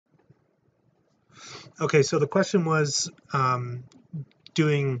Okay, so the question was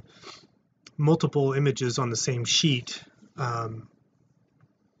doing multiple images on the same sheet,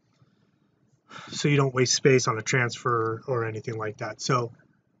 so you don't waste space on a transfer or anything like that. So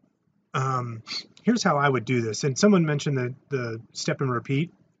here's how I would do this. And someone mentioned the step and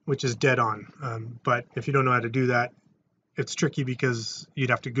repeat, which is dead on, but if you don't know how to do that, it's tricky because you'd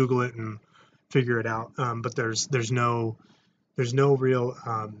have to Google it and figure it out. But there's no real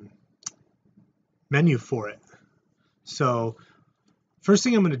menu for it. So first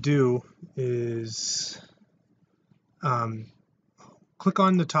thing I'm going to do is click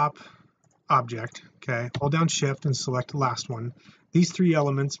on the top object, okay, hold down shift and select the last one. These three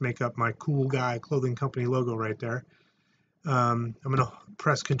elements make up my cool guy clothing company logo right there. I'm going to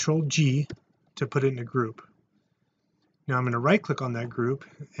press Control G to put it in a group. Now I'm going to right click on that group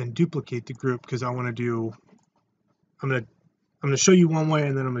and duplicate the group because I want to do, I'm going to show you one way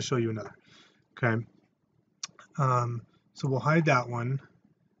and then I'm going to show you another. Okay, so we'll hide that one.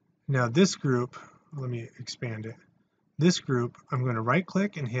 Now this group, let me expand it. This group, I'm going to right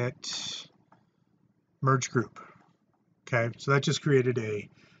click and hit merge group. Okay, so that just created a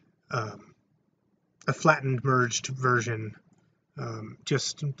flattened merged version,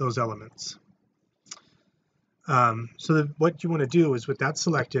 just those elements. So what you want to do is with that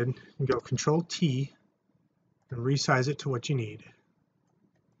selected, you go Control T and resize it to what you need.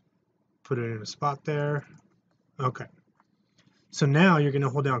 Put it in a spot there. Okay, so now you're going to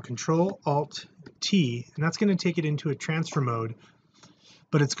hold down Control Alt T, and that's going to take it into a transfer mode,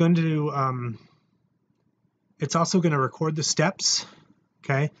 but it's going to it's also going to record the steps,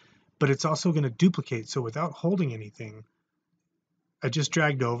 okay, but it's also going to duplicate. So without holding anything, I just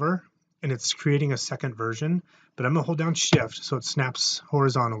dragged over and it's creating a second version, but I'm going to hold down shift so it snaps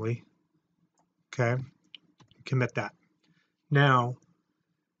horizontally. Okay, commit that. Now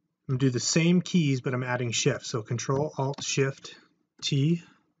I'm going to do the same keys, but I'm adding shift. So Control Alt Shift T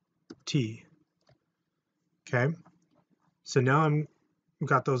T. Okay, so now I've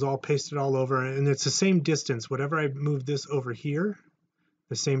got those all pasted all over, and it's the same distance. Whatever I move this over here,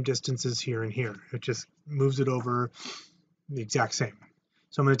 the same distance is here and here. It just moves it over the exact same.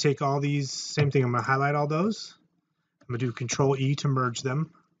 So I'm going to take all these, same thing, I'm going to highlight all those. I'm going to do Control E to merge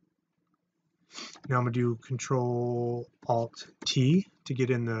them. Now I'm going to do Control Alt T to get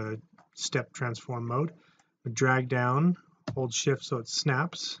in the step transform mode. I'm going to drag down, hold shift so it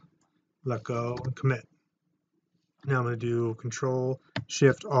snaps, let go and commit. Now I'm going to do Control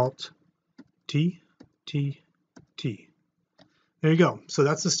Shift Alt T T T. There you go. So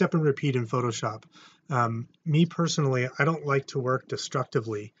that's the step and repeat in Photoshop. Me personally, I don't like to work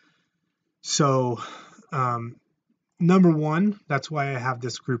destructively. So number one, that's why I have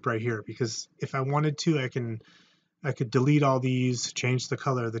this group right here, because if I wanted to, I could delete all these, change the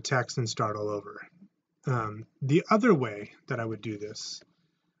color of the text and start all over. The other way that I would do this,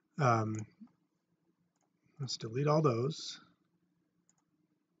 let's delete all those.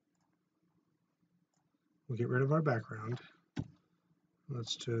 We'll get rid of our background.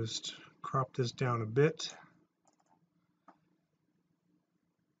 Let's just crop this down a bit.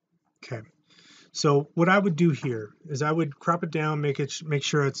 Okay, so what I would do here is I would crop it down, make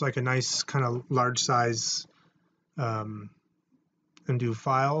sure it's like a nice kind of large size, and do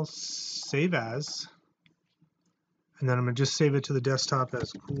File, Save As, and then I'm gonna just save it to the desktop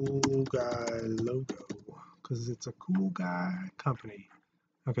as Cool Guy Logo because it's a cool guy company.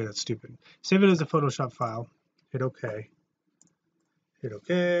 Okay, that's stupid. Save it as a Photoshop file, hit OK, hit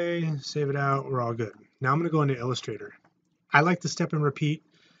OK, save it out, we're all good. Now I'm going to go into Illustrator. I like the step and repeat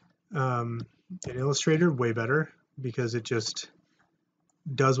in Illustrator way better because it just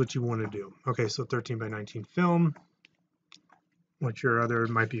does what you want to do. Okay, so 13 by 19 film, what your other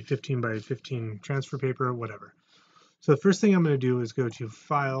might be 15 by 15 transfer paper, whatever. So the first thing I'm going to do is go to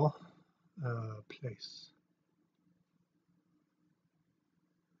File, Place,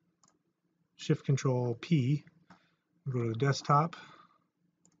 Shift Control P, go to the desktop,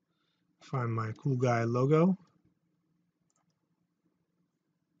 find my cool guy logo,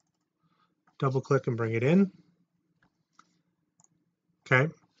 double click and bring it in.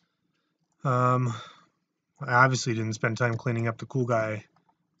 Okay, I obviously didn't spend time cleaning up the cool guy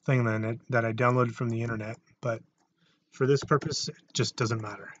thing that I downloaded from the internet, but for this purpose it just doesn't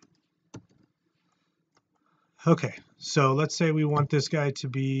matter. Okay, so let's say we want this guy to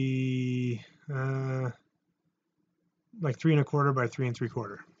be like 3 1/4 by 3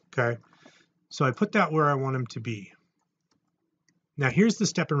 3/4. Okay, so I put that where I want him to be. Now here's the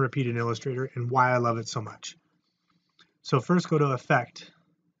step and repeat in Illustrator and why I love it so much. So first go to Effect,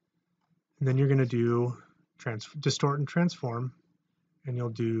 and then you're going to do Distort and Transform, and you'll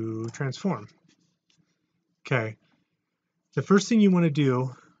do Transform. Okay, the first thing you want to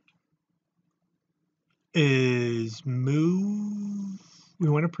do is we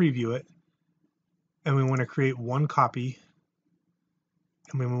want to preview it, and we want to create one copy,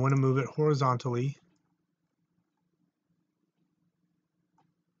 and we want to move it horizontally.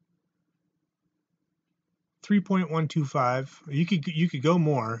 .125. You could go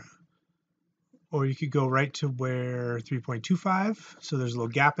more, or you could go right to where 3.25, so there's a little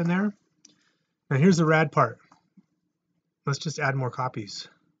gap in there. Now here's the rad part. Let's just add more copies.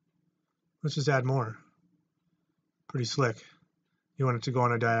 Let's just add more. Pretty slick. You want it to go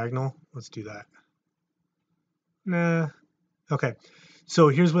on a diagonal? Let's do that. Nah. Okay, so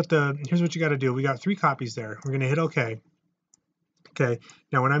here's what you got to do. We got 3 copies there. We're going to hit OK. Okay,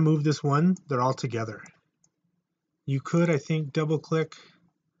 now when I move this one, they're all together. You could, I think, double click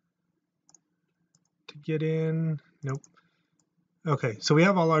to get in. Nope. Okay, so we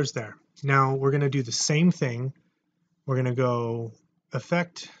have all ours there. Now we're going to do the same thing. We're going to go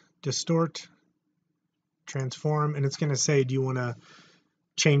Effect, Distort, Transform, and it's going to say, do you want to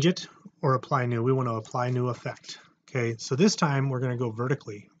change it or apply new? We want to apply new effect. Okay, so this time we're going to go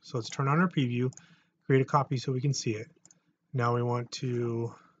vertically. So let's turn on our preview, create a copy so we can see it. Now we want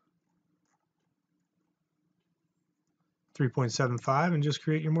to 3.75 and just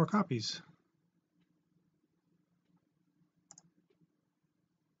create your more copies.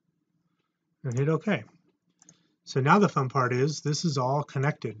 And hit OK. So now the fun part is this is all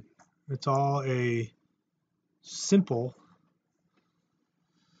connected. It's all a simple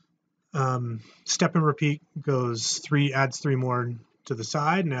step and repeat. Goes adds 3 more to the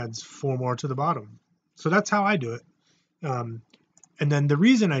side and adds 4 more to the bottom. So that's how I do it. And then the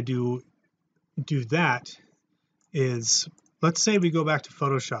reason I do that is, let's say we go back to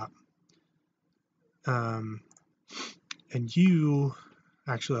Photoshop, and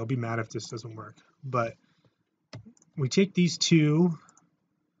actually I'll be mad if this doesn't work, but we take these two,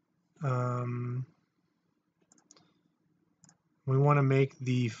 we want to make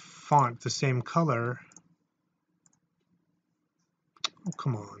the font the same color. Oh,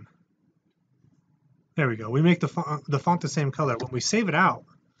 come on. There we go. We make the font the same color. When we save it out,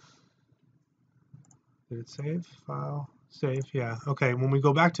 did it save? File, save, yeah. Okay, when we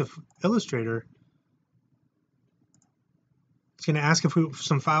go back to Illustrator, it's going to ask if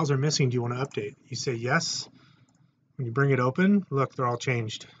some files are missing. Do you want to update? You say yes. When you bring it open, look, they're all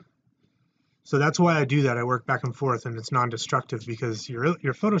changed. So that's why I do that. I work back and forth, and it's non-destructive, because your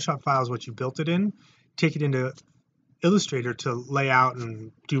Photoshop file is what you built it in. Take it into Illustrator to lay out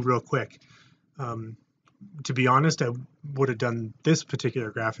and do real quick. To be honest, I would have done this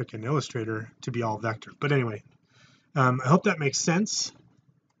particular graphic in Illustrator to be all vector. But anyway, I hope that makes sense.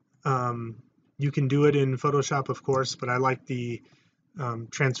 You can do it in Photoshop, of course, but I like the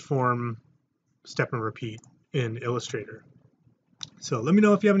transform, step and repeat in Illustrator. So let me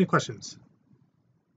know if you have any questions.